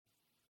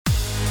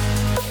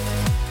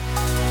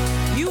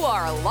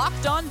are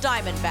Locked On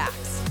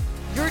Diamondbacks,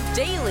 your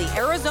daily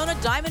Arizona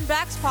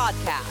Diamondbacks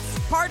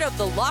podcast, part of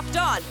the Locked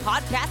On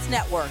Podcast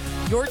Network,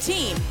 your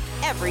team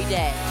every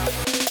day.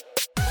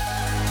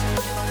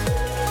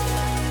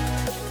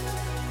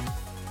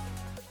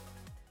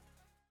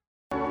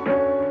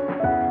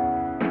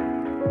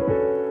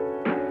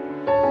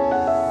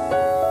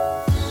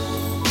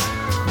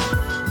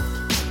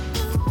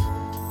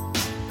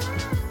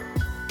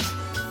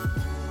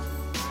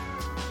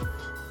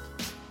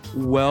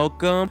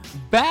 Welcome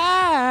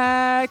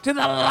back to the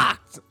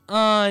Locked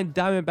On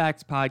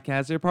Diamondbacks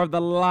podcast. You're part of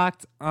the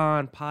Locked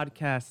On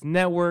Podcast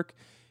Network.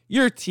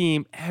 Your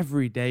team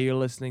every day. You're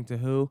listening to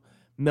who?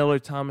 Miller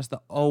Thomas,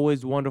 the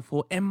always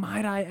wonderful, and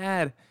might I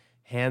add,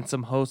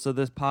 handsome host of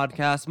this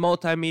podcast,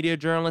 multimedia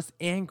journalist,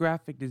 and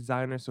graphic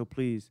designer. So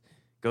please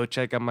go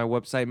check out my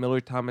website,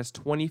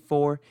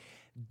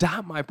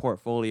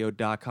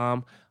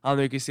 millerthomas24.myportfolio.com. On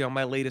there you can see all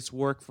my latest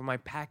work, from my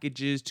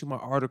packages to my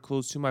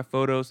articles to my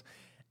photos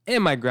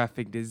and my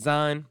graphic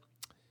design.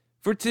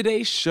 For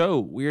today's show,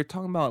 we are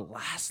talking about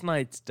last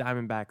night's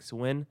Diamondbacks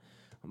win.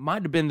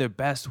 Might have been their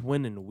best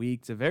win in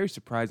weeks. A very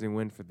surprising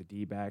win for the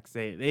D-backs.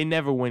 They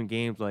never win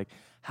games like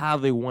how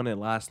they won it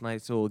last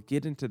night, so we'll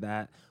get into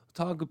that.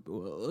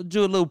 We'll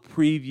do a little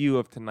preview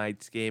of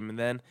tonight's game, and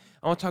then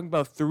I want to talk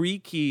about three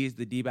keys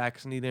the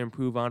D-backs need to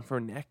improve on for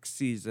next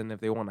season if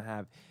they want to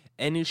have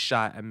any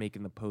shot at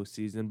making the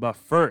postseason. But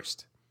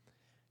first,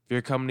 if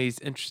your company is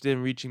interested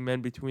in reaching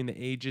men between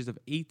the ages of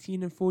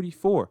 18 and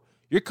 44,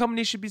 your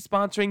company should be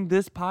sponsoring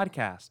this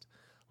podcast.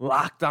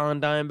 Locked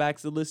On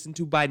Diamondbacks are listened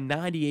to by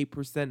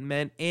 98%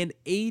 men and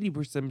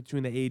 80%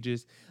 between the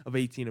ages of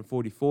 18 and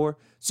 44.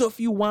 So if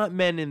you want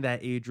men in that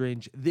age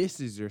range, this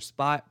is your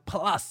spot.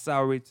 Plus,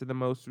 salary rates are the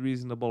most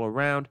reasonable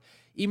around.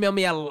 Email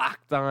me at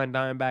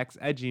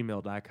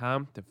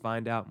lockedondiamondbacks@gmail.com to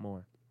find out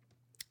more.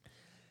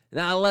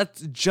 Now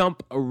let's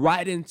jump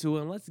right into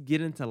it, and let's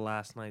get into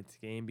last night's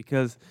game,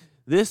 because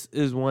this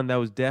is one that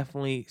was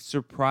definitely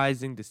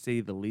surprising, to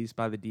say the least,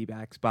 by the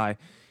D-backs, by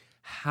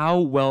how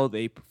well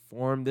they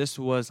performed. This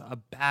was a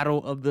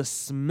battle of the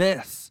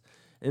Smiths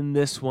in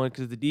this one,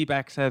 because the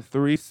D-backs had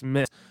three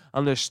Smiths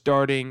on their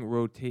starting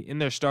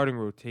rotation, I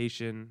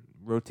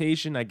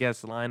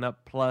guess, lineup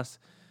plus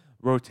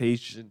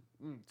rotation,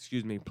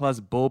 plus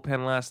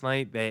bullpen last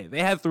night. They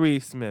had three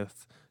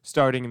Smiths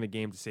starting in the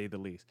game, to say the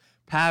least.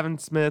 Pavin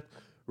Smith,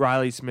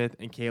 Riley Smith,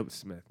 and Caleb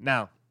Smith.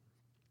 Now,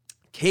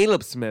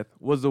 Caleb Smith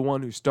was the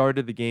one who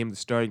started the game, the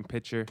starting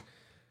pitcher,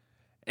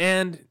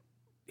 and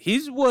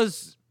he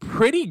was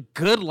pretty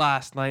good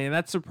last night, and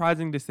that's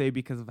surprising to say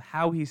because of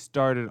how he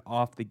started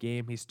off the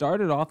game. He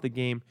started off the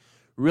game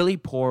really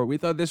poor. We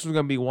thought this was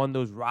going to be one of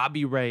those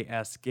Robbie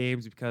Ray-esque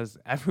games, because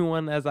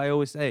everyone, as I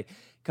always say,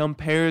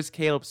 compares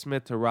Caleb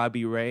Smith to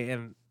Robbie Ray,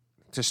 and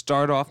to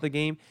start off the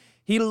game,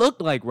 he looked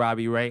like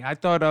Robbie Ray. I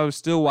thought I was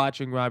still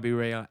watching Robbie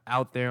Ray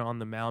out there on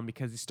the mound,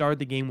 because he started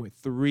the game with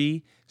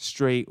 3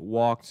 straight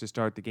walks to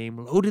start the game,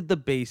 loaded the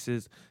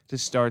bases to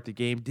start the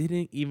game,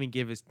 didn't even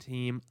give his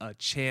team a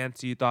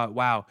chance. You thought,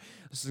 wow,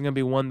 this is going to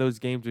be one of those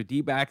games where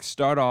D-backs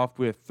start off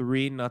with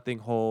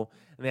 3-0 hole,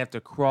 and they have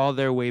to crawl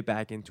their way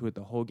back into it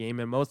the whole game,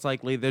 and most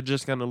likely they're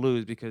just going to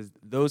lose, because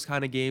those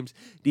kind of games,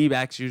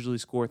 D-backs usually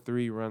score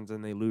 3 runs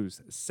and they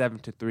lose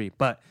 7-3.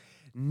 But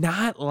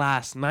not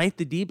last night.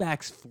 The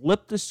D-backs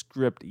flipped the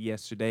script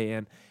yesterday,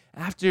 and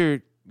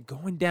after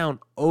going down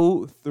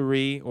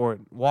 0-3, or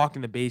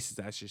walking the bases,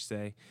 I should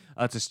say,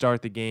 to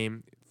start the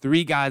game,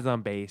 3 guys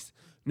on base,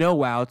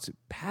 no outs,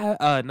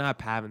 not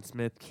Pavin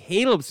Smith,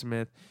 Caleb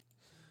Smith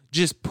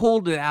just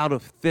pulled it out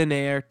of thin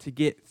air to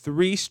get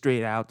 3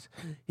 straight outs.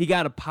 He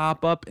got a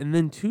pop-up and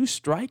then 2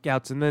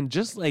 strikeouts, and then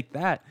just like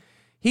that,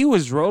 he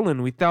was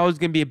rolling. We thought it was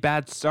going to be a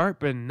bad start,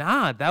 but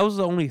nah, that was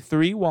the only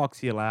 3 walks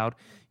he allowed.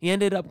 He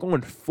ended up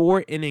going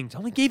 4 innings,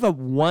 only gave up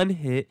 1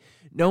 hit,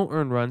 no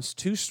earned runs,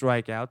 2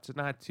 strikeouts.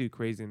 Not too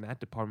crazy in that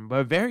department,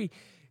 but a very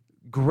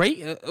great,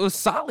 it was a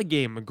solid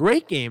game, a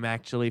great game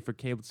actually for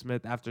Caleb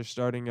Smith after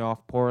starting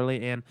off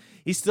poorly. And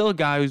he's still a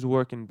guy who's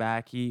working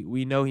back.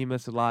 We know he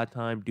missed a lot of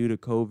time due to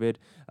COVID.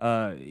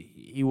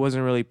 He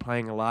wasn't really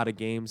playing a lot of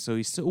games, so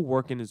he's still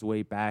working his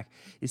way back.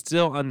 He's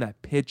still on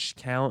that pitch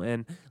count,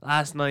 and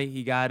last night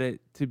he got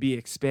it to be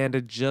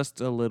expanded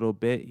just a little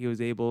bit. He was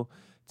able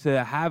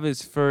to have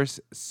his first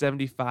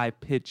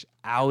 75-pitch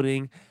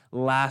outing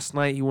last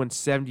night. He went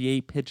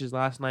 78 pitches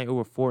last night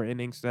over 4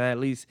 innings, so that at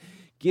least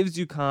gives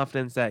you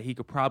confidence that he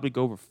could probably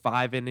go over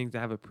 5 innings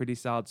and have a pretty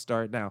solid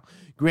start. Now,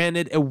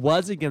 granted, it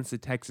was against the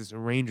Texas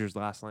Rangers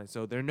last night,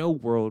 so they're no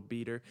world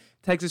beater.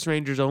 Texas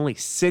Rangers are only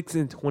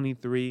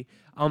 6-23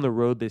 on the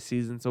road this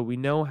season, so we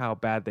know how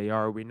bad they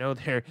are. We know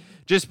they're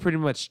just pretty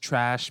much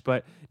trash,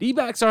 but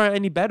D-backs aren't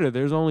any better.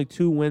 There's only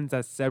 2 wins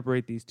that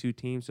separate these 2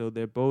 teams, so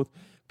they're both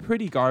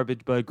pretty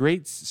garbage, but a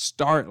great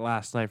start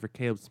last night for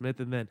Caleb Smith.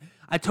 And then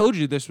I told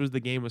you this was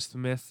the game with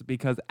Smith,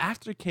 because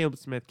after Caleb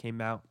Smith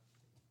came out,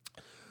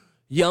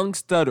 young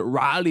stud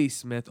Riley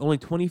Smith, only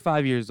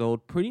 25 years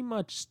old, pretty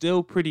much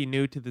still pretty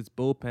new to this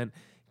bullpen,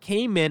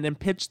 came in and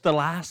pitched the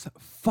last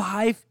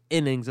 5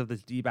 innings of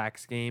this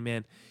D-backs game,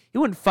 and he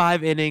went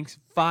 5 innings,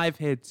 5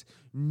 hits,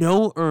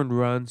 no earned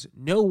runs,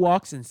 no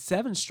walks, and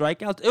 7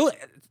 strikeouts.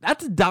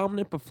 That's a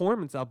dominant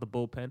performance out the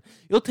bullpen.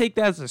 You'll take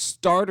that as a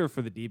starter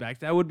for the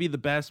D-backs. That would be the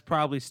best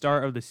probably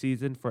start of the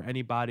season for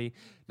anybody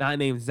not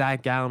named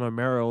Zach Gallen or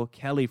Merrill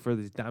Kelly for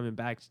this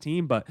Diamondbacks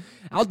team. But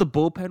out the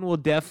bullpen will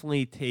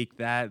definitely take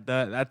that.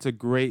 That's a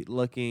great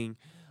looking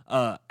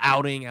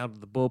outing out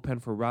of the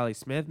bullpen for Riley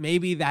Smith.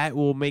 Maybe that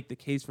will make the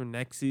case for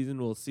next season.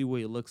 We'll see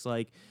what it looks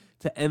like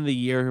to end the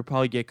year. He'll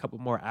probably get a couple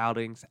more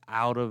outings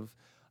out of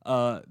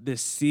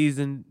this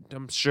season.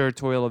 I'm sure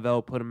Torey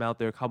Lovullo put him out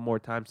there a couple more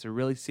times to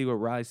really see what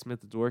Riley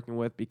Smith is working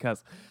with,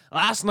 because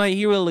last night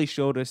he really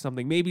showed us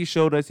something. Maybe he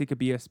showed us he could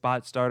be a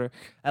spot starter,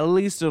 at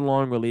least a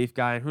long relief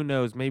guy. And who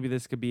knows, maybe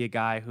this could be a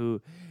guy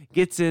who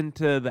gets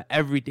into the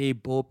everyday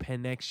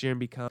bullpen next year and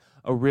becomes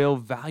a real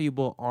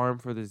valuable arm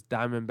for this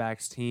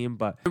Diamondbacks team.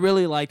 But I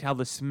really liked how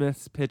the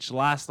Smiths pitched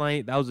last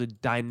night. That was a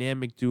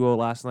dynamic duo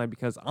last night,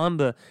 because on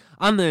the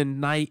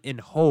night in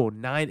whole,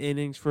 9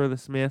 innings for the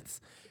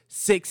Smiths,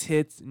 6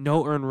 hits,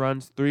 no earned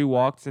runs, 3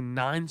 walks, and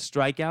 9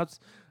 strikeouts.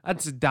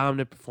 That's a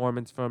dominant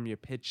performance from your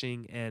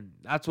pitching, and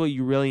that's what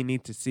you really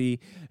need to see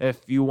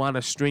if you want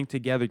to string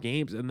together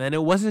games. And then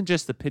it wasn't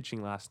just the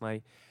pitching last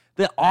night.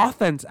 The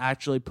offense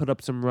actually put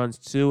up some runs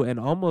too, and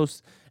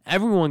almost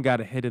everyone got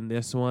a hit in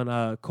this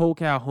one. Cole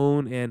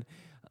Calhoun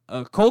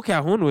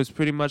was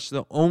pretty much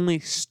the only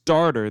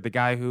starter,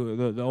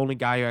 the only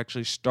guy who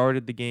actually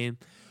started the game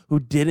who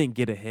didn't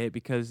get a hit,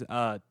 because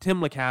Tim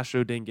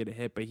LeCastro didn't get a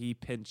hit, but he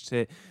pinched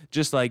hit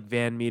just like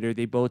Van Meter.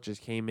 They both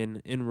just came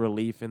in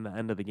relief in the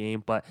end of the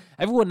game. But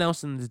everyone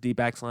else in this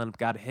D-backs lineup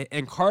got a hit.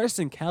 And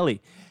Carson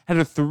Kelly had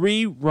a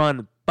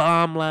 3-run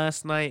bomb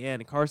last night.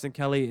 And Carson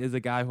Kelly is a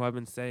guy who I've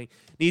been saying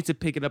needs to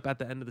pick it up at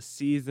the end of the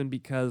season,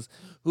 because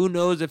who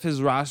knows if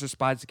his roster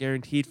spot's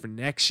guaranteed for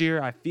next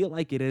year. I feel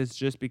like it is,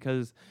 just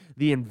because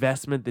the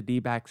investment the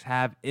D-backs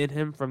have in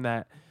him from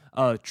that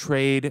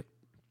trade,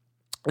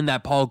 in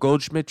that Paul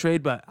Goldschmidt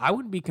trade. But I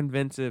wouldn't be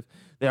convinced if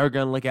they are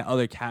going to look at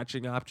other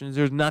catching options.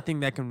 There's nothing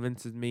that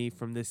convinces me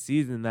from this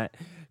season that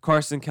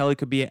Carson Kelly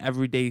could be an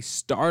everyday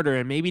starter,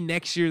 and maybe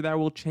next year that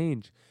will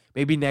change.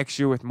 Maybe next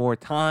year with more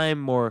time,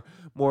 more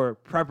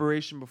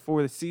preparation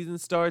before the season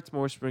starts,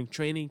 more spring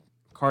training,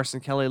 Carson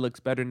Kelly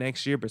looks better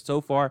next year. But so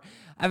far,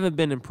 I haven't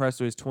been impressed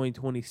with his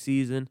 2020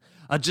 season.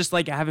 Just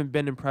like I haven't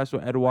been impressed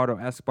with Eduardo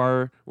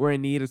Escobar. We're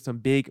in need of some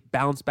big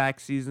bounce back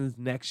seasons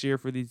next year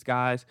for these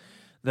guys.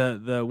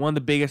 The one of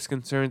the biggest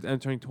concerns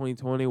entering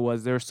 2020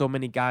 was there were so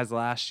many guys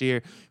last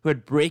year who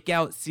had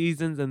breakout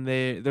seasons, and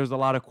there's a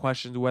lot of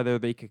questions whether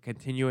they could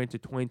continue into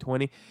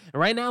 2020. And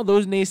right now,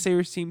 those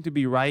naysayers seem to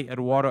be right.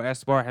 Eduardo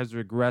Escobar has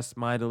regressed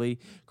mightily.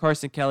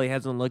 Carson Kelly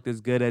hasn't looked as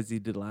good as he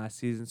did last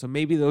season, so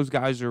maybe those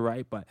guys are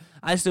right. But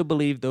I still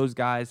believe those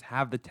guys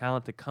have the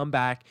talent to come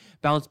back,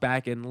 bounce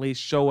back, and at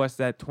least show us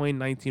that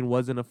 2019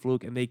 wasn't a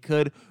fluke, and they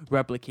could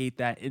replicate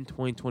that in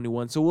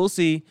 2021. So we'll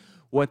see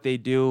what they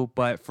do.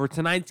 But for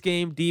tonight's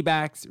game,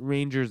 D-backs,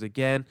 Rangers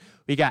again.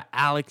 We got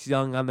Alex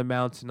Young on the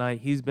mound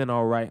tonight. He's been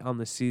all right on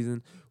the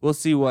season. We'll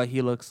see what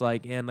he looks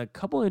like. And a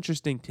couple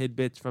interesting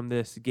tidbits from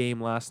this game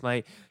last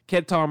night.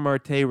 Ketel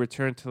Marte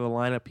returned to the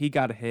lineup. He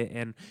got a hit.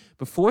 And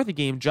before the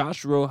game,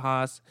 Josh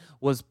Rojas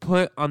was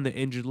put on the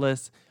injured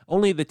list,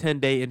 only the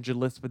 10-day injured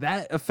list, but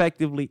that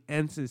effectively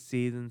ends his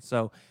season.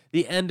 So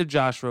the end of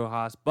Josh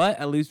Rojas, but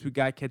at least we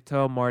got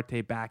Ketel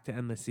Marte back to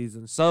end the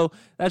season. So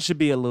that should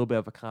be a little bit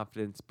of a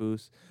confidence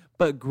boost.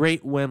 But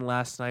great win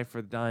last night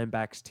for the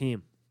Diamondbacks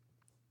team.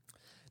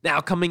 Now,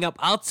 coming up,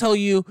 I'll tell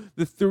you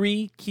the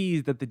 3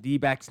 keys that the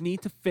D-backs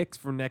need to fix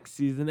for next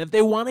season if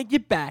they want to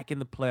get back in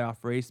the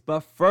playoff race. But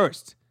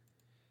first,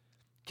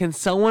 can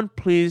someone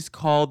please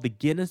call the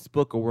Guinness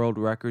Book of World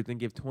Records and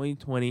give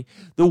 2020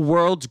 the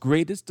world's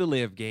greatest to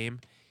live game?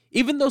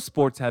 Even though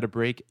sports had a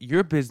break,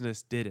 your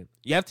business didn't.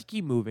 You have to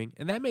keep moving,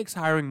 and that makes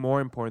hiring more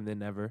important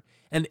than ever.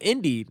 And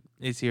Indeed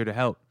is here to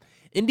help.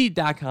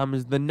 Indeed.com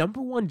is the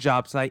 #1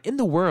 job site in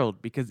the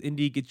world because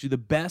Indeed gets you the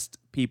best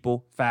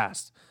people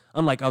fast.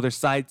 Unlike other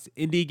sites,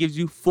 Indeed gives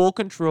you full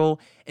control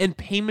and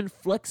payment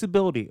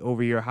flexibility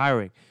over your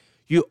hiring.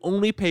 You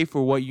only pay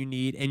for what you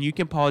need, and you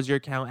can pause your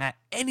account at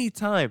any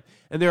time,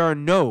 and there are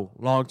no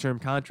long-term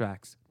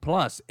contracts.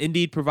 Plus,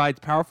 Indeed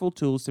provides powerful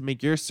tools to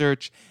make your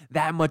search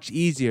that much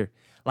easier,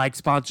 like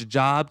sponsored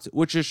jobs,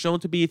 which are shown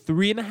to be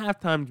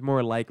 3.5 times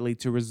more likely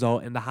to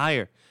result in the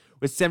hire.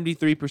 With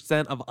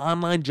 73% of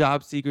online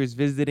job seekers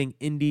visiting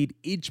Indeed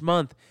each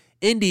month,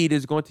 Indeed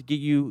is going to get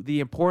you the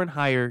important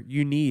hire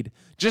you need,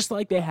 just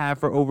like they have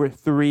for over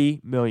 3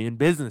 million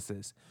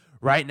businesses.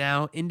 Right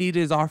now, Indeed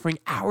is offering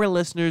our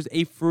listeners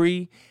a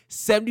free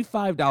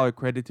 $75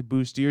 credit to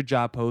boost your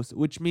job post,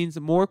 which means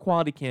more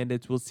quality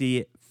candidates will see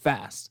it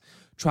fast.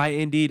 Try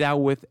Indeed out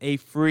with a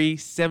free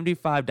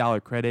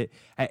 $75 credit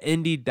at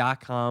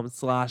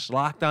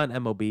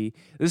Indeed.com/LockedOnMLB.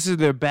 This is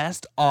their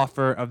best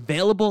offer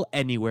available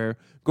anywhere.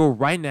 Go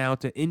right now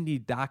to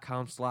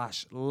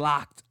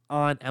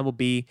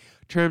Indeed.com/LockedOnMLB.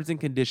 Terms and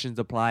conditions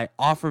apply.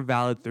 Offer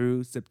valid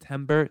through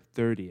September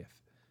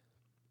 30th.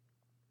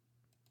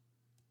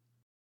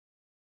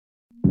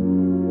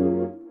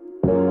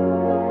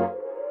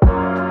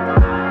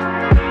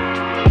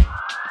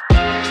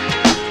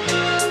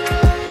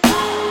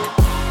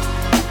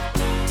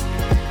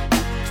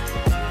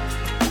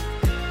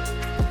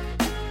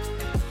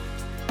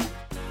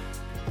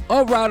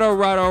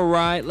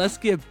 right. Let's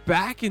get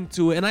back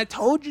into it. And I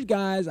told you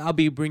guys I'll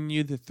be bringing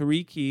you the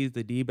 3 keys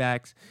the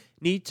D-backs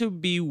need to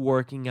be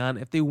working on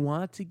if they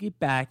want to get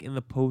back in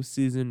the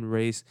postseason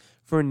race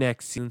for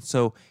next season.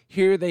 So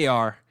here they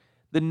are.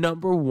 The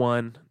number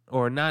one,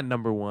 or not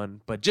number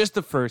one, but just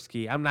the first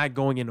key. I'm not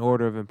going in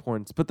order of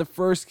importance, but the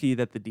first key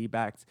that the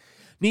D-backs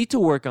need to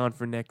work on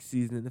for next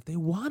season if they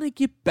want to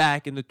get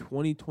back in the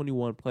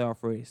 2021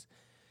 playoff race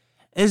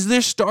is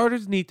their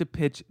starters need to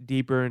pitch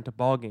deeper into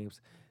ball games.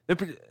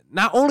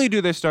 Not only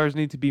do their starters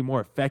need to be more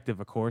effective,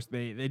 of course,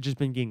 they've just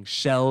been getting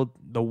shelled,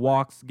 the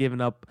walks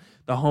given up,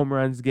 the home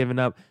runs given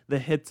up, the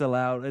hits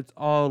allowed. It's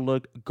all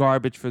looked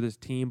garbage for this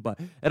team, but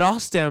it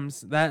all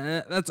stems,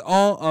 that's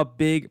all a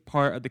big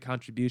part of the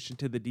contribution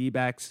to the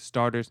D-backs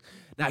starters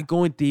not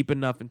going deep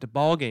enough into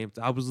ball games.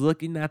 I was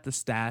looking at the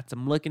stats.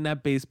 I'm looking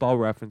at Baseball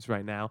Reference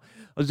right now.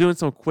 I was doing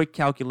some quick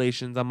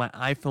calculations on my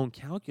iPhone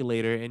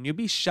calculator, and you'll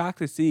be shocked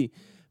to see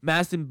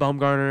Madison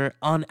Bumgarner,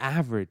 on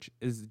average,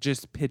 is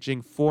just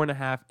pitching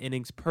 4.5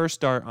 innings per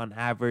start on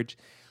average.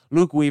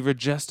 Luke Weaver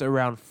just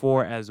around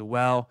 4 as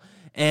well.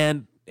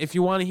 And if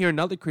you want to hear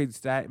another crazy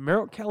stat,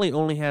 Merrill Kelly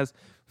only has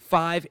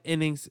 5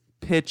 innings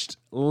pitched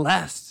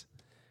less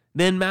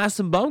than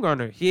Madison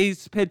Bumgarner.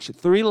 He's pitched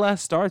 3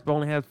 less starts, but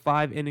only has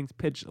 5 innings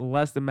pitched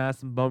less than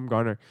Madison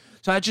Bumgarner.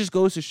 So that just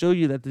goes to show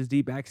you that this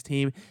D-backs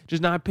team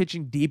just not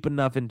pitching deep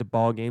enough into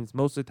ball games.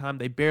 Most of the time,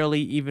 they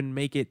barely even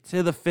make it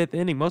to the 5th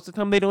inning. Most of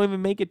the time, they don't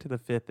even make it to the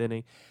 5th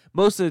inning.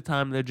 Most of the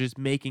time, they're just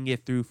making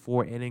it through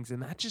 4 innings,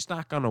 and that's just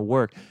not going to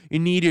work. You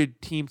need your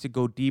team to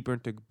go deeper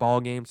into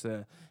ball games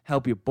to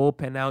help your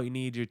bullpen out. You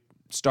need your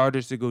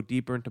starters to go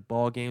deeper into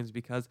ball games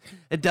because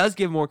it does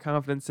give more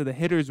confidence to the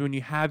hitters when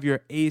you have your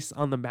ace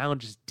on the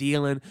mound just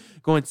dealing,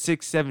 going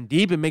 6-7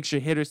 deep. It makes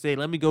your hitters say,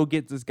 let me go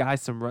get this guy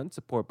some run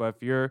support. But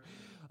if you're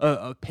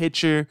a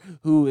pitcher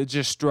who is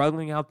just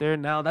struggling out there,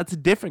 now that's a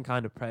different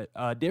kind of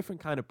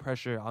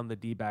pressure on the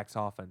D-backs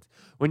offense.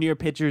 When you're a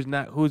pitcher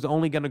who's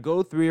only going to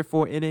go 3 or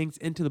 4 innings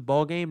into the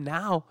ball game,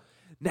 now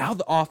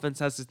the offense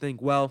has to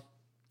think, well,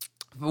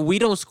 if we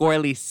don't score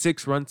at least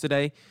 6 runs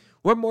today,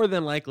 we're more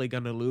than likely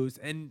going to lose.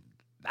 And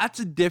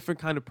that's a different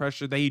kind of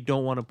pressure that you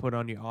don't want to put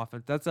on your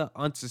offense. That's an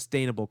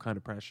unsustainable kind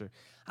of pressure.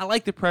 I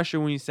like the pressure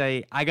when you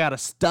say, I got a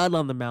stud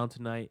on the mound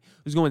tonight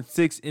who's going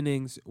 6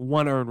 innings,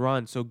 1 earned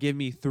run. So give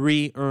me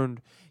 3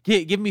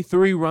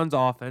 runs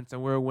offense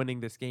and we're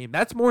winning this game.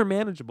 That's more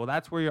manageable.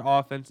 That's where your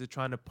offense is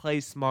trying to play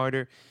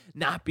smarter,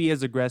 not be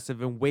as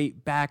aggressive and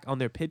wait back on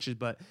their pitches.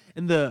 But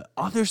in the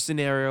other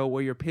scenario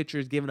where your pitcher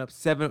is giving up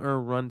 7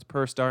 earned runs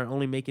per start,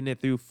 only making it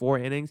through 4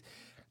 innings,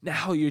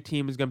 now your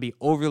team is going to be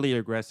overly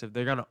aggressive.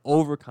 They're going to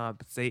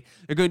overcompensate.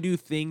 They're going to do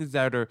things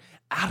that are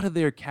out of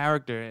their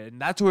character.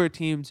 And that's where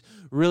teams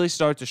really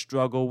start to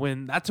struggle.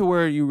 That's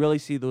where you really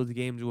see those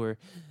games where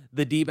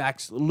the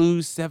D-backs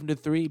lose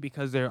 7-3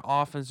 because their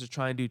offense is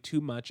trying to do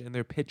too much and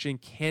their pitching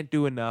can't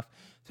do enough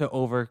to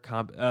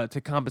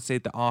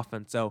compensate the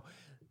offense. So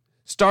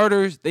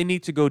starters, they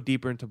need to go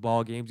deeper into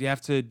ball games. You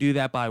have to do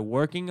that by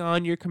working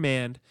on your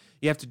command.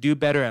 You have to do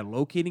better at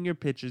locating your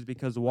pitches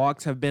because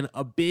walks have been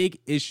a big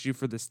issue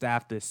for the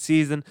staff this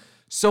season.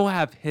 So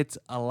have hits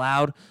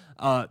allowed.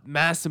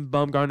 Madison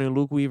Bumgarner and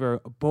Luke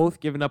Weaver are both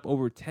giving up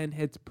over 10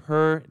 hits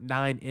per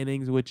 9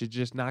 innings, which is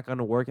just not going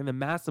to work. And then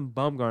Madison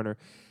Bumgarner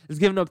is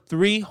giving up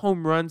 3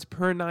 home runs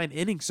per 9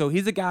 innings. So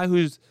he's a guy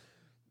who's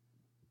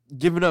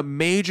giving up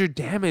major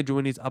damage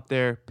when he's up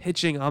there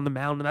pitching on the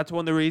mound, and that's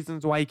one of the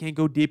reasons why you can't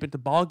go deep into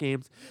ball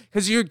games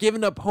because you're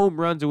giving up home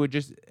runs,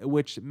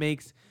 which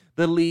makes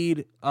the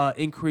lead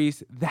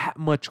increase that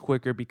much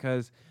quicker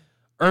because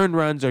earned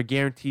runs are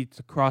guaranteed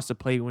to cross the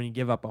plate when you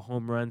give up a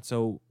home run.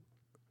 So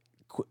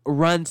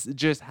runs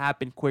just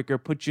happen quicker,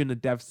 puts you in a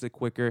deficit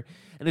quicker,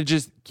 and it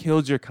just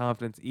kills your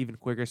confidence even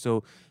quicker.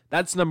 So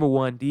that's number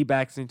one.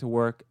 D-backs need to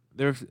work.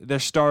 Their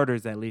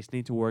starters at least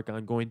need to work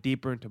on going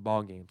deeper into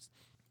ball games.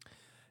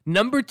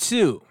 Number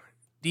 2,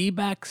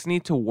 D-backs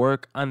need to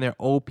work on their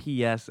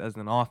OPS as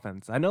an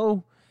offense. I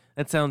know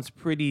that sounds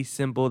pretty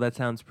simple, that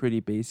sounds pretty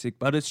basic,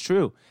 but it's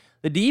true.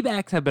 The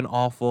D-backs have been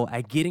awful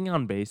at getting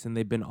on base, and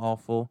they've been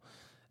awful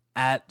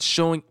at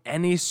showing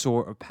any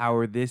sort of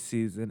power this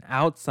season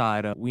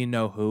outside of, we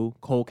know who,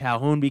 Cole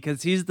Calhoun,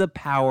 because he's the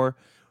power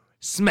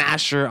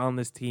smasher on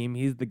this team.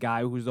 He's the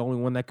guy who's the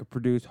only one that could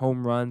produce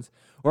home runs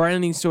or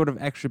any sort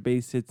of extra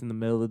base hits in the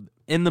middle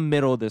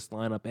of this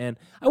lineup. And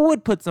I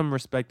would put some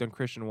respect on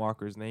Christian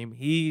Walker's name.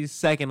 He's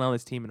second on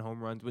his team in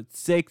home runs with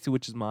 6,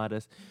 which is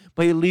modest,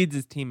 but he leads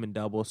his team in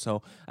doubles.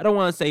 So I don't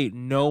want to say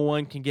no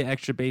one can get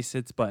extra base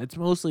hits, but it's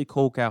mostly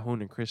Cole Calhoun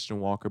and Christian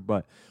Walker.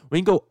 But when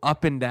you go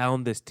up and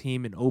down this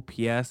team in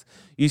OPS,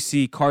 you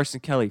see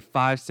Carson Kelly,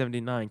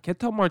 579.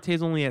 Ketel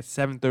Marte's only at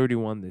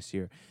 731 this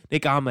year.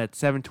 Nick Ahmed at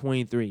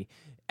 723.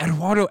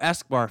 Eduardo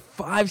Escobar,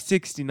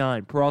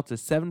 569. Peralta,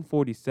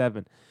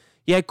 747.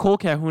 He had Cole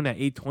Calhoun at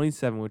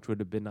 827, which would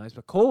have been nice.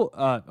 But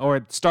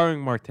starring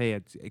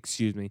Marte,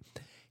 excuse me.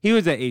 He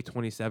was at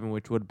 827,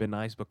 which would have been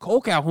nice. But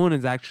Cole Calhoun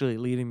is actually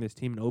leading this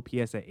team in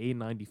OPS at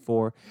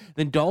 894.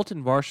 Then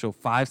Dalton Varsho,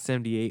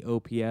 578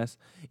 OPS.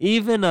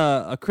 Even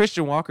a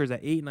Christian Walker's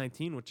at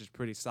 819, which is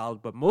pretty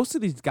solid. But most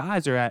of these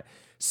guys are at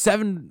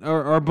 7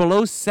 or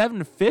below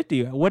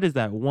 750. What is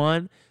that?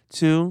 1,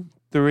 2,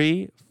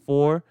 3,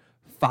 4,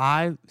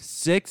 5,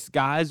 6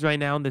 guys right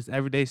now in this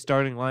everyday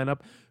starting lineup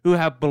who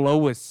have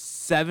below a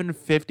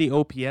 750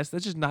 OPS.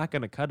 That's just not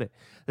going to cut it.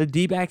 The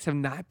D-backs have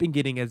not been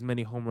getting as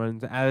many home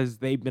runs as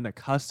they've been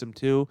accustomed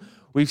to.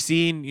 We've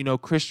seen,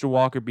 Christian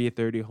Walker be a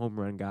 30 home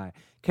run guy.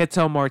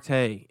 Ketel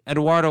Marte,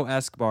 Eduardo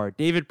Escobar,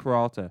 David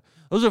Peralta.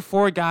 Those are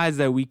 4 guys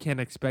that we can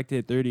expect to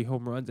hit 30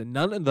 home runs, and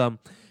none of them,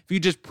 if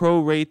you just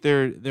prorate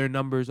their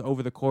numbers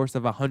over the course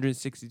of a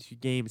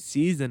 162-game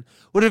season,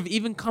 would have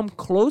even come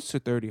close to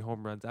 30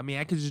 home runs. I mean,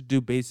 I could just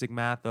do basic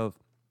math of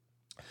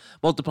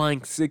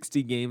multiplying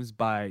 60 games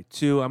by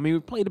 2. I mean, we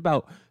played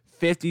about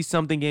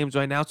 50-something games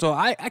right now, so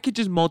I could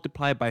just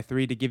multiply it by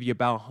 3 to give you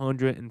about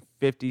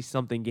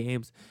 150-something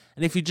games.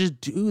 And if you just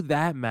do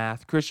that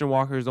math, Christian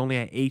Walker is only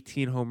at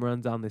 18 home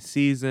runs on the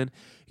season.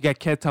 You got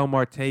Ketel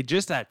Marte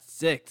just at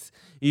 6.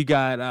 You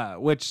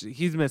got, which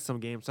he's missed some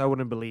games, so I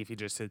wouldn't believe he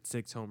just hit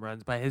 6 home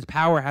runs, but his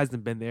power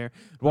hasn't been there.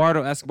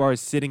 Eduardo Escobar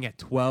is sitting at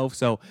 12,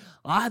 so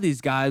a lot of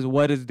these guys,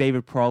 what is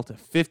David Peralta,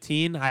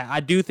 15? I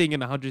do think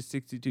in a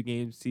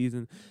 162-game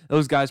season,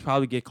 those guys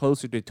probably get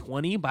closer to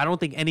 20, but I don't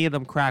think any of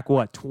them crack,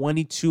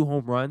 22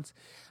 home runs?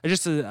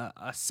 It's just a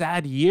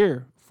sad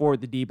year for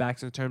the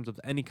D-backs in terms of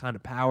any kind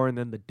of power. And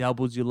then the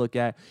doubles you look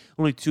at,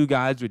 only 2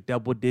 guys with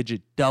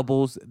double-digit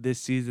doubles this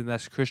season.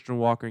 That's Christian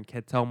Walker and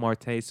Ketel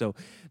Marte. So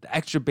the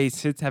extra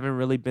base hits haven't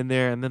really been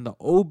there. And then the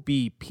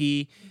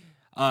OBP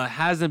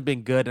hasn't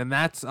been good. And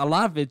that's a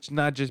lot of it's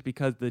not just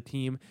because the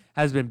team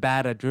has been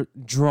bad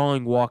at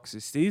drawing walks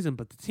this season,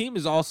 but the team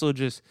is also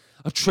just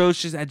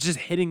atrocious at just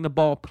hitting the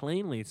ball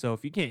plainly. So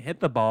if you can't hit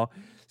the ball,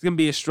 it's going to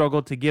be a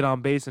struggle to get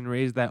on base and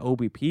raise that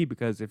OBP,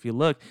 because if you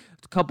look,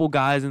 a couple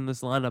guys in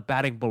this lineup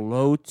batting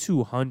below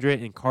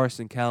 200 in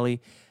Carson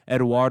Kelly,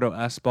 Eduardo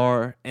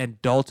Escobar,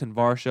 and Dalton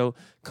Varsho.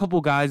 A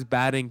couple guys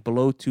batting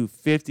below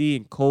 250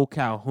 in Cole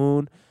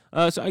Calhoun.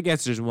 So I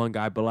guess there's one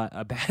guy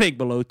batting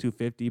below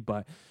 250,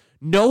 but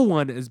no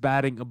one is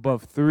batting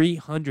above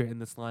 300 in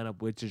this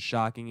lineup, which is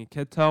shocking. And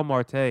Ketel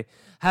Marte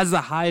has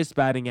the highest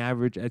batting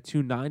average at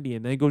 290,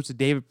 and then goes to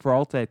David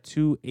Peralta at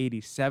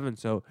 287.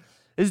 So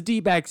this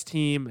D-backs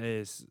team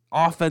is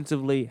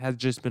offensively has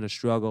just been a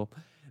struggle.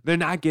 They're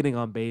not getting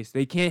on base.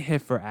 They can't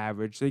hit for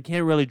average. They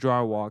can't really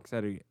draw walks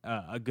at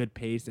a good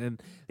pace,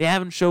 and they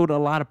haven't showed a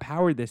lot of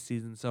power this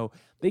season. So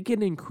they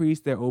can increase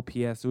their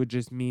OPS, which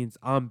just means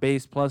on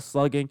base plus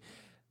slugging.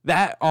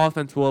 That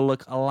offense will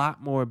look a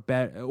lot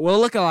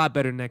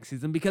better next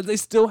season, because they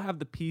still have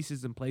the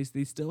pieces in place.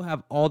 They still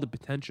have all the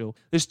potential.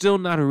 There's still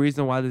not a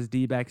reason why this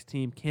D-backs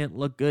team can't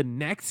look good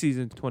next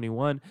season,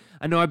 21.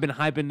 I know I've been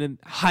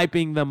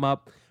hyping them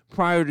up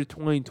prior to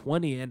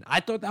 2020, and I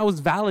thought that was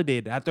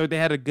validated. I thought they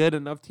had a good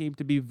enough team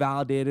to be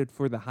validated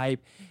for the hype,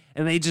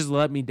 and they just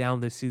let me down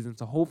this season.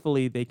 So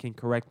hopefully they can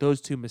correct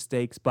those 2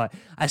 mistakes, but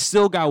I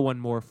still got one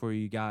more for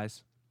you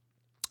guys.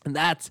 And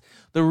that's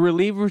the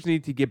relievers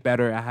need to get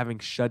better at having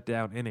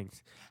shutdown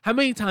innings. How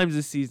many times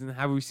this season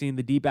have we seen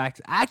the D-backs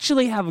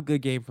actually have a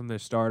good game from their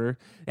starter?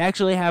 They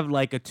actually have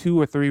like a 2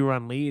 or 3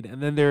 run lead,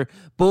 and then their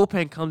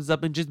bullpen comes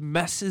up and just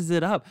messes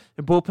it up.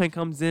 The bullpen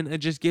comes in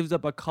and just gives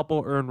up a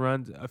couple earned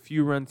runs, a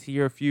few runs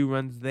here, a few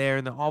runs there,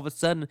 and then all of a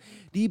sudden,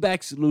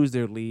 D-backs lose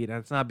their lead. And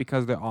it's not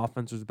because their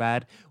offense was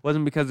bad. It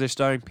wasn't because their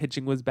starting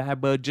pitching was bad,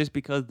 but just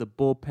because the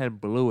bullpen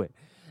blew it.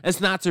 It's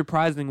not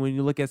surprising when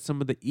you look at some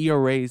of the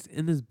ERAs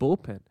in this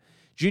bullpen.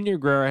 Junior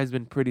Guerrero has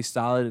been pretty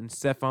solid, and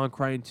Stephon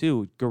Crichton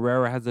too.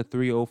 Guerrero has a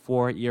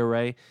 3.04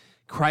 ERA.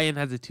 Crichton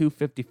has a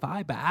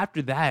 2.55, but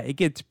after that, it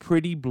gets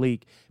pretty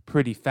bleak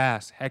pretty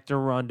fast. Hector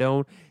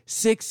Rondon,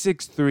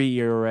 6.63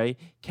 ERA.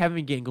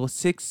 Kevin Gingle,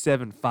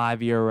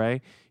 6.75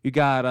 ERA. You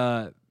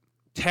got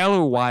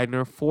Taylor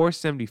Widener,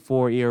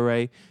 4.74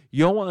 ERA.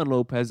 Yohan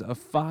Lopez, a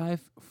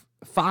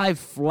 5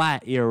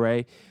 flat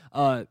ERA.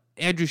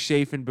 Andrew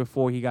Chafin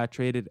before he got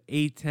traded,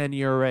 8.10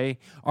 ERA.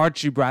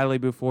 Archie Bradley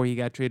before he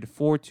got traded,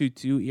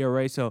 4.22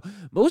 ERA. So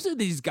most of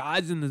these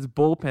guys in this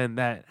bullpen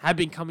that have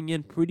been coming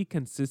in pretty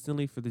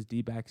consistently for this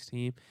D-backs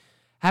team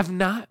have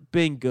not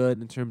been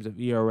good in terms of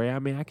ERA. I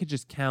mean, I could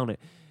just count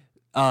it.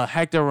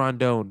 Hector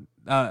Rondon.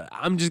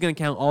 I'm just going to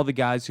count all the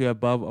guys who have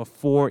above a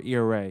 4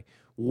 ERA.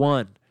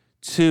 1,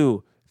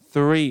 2,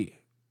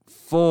 3,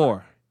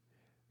 4,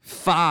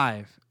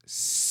 5,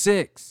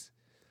 6,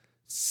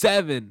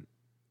 7,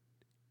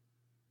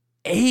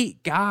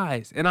 8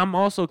 guys. And I'm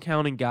also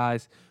counting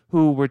guys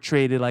who were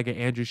traded like an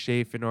Andrew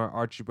Chafin or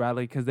Archie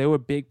Bradley, because they were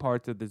big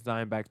parts of this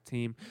Diamondbacks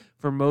team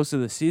for most of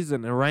the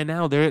season. And right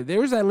now,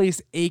 there's at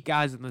least 8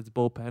 guys in this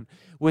bullpen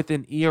with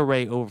an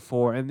ERA over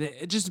 4. And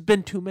it's just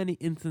been too many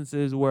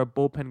instances where a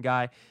bullpen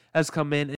guy has come in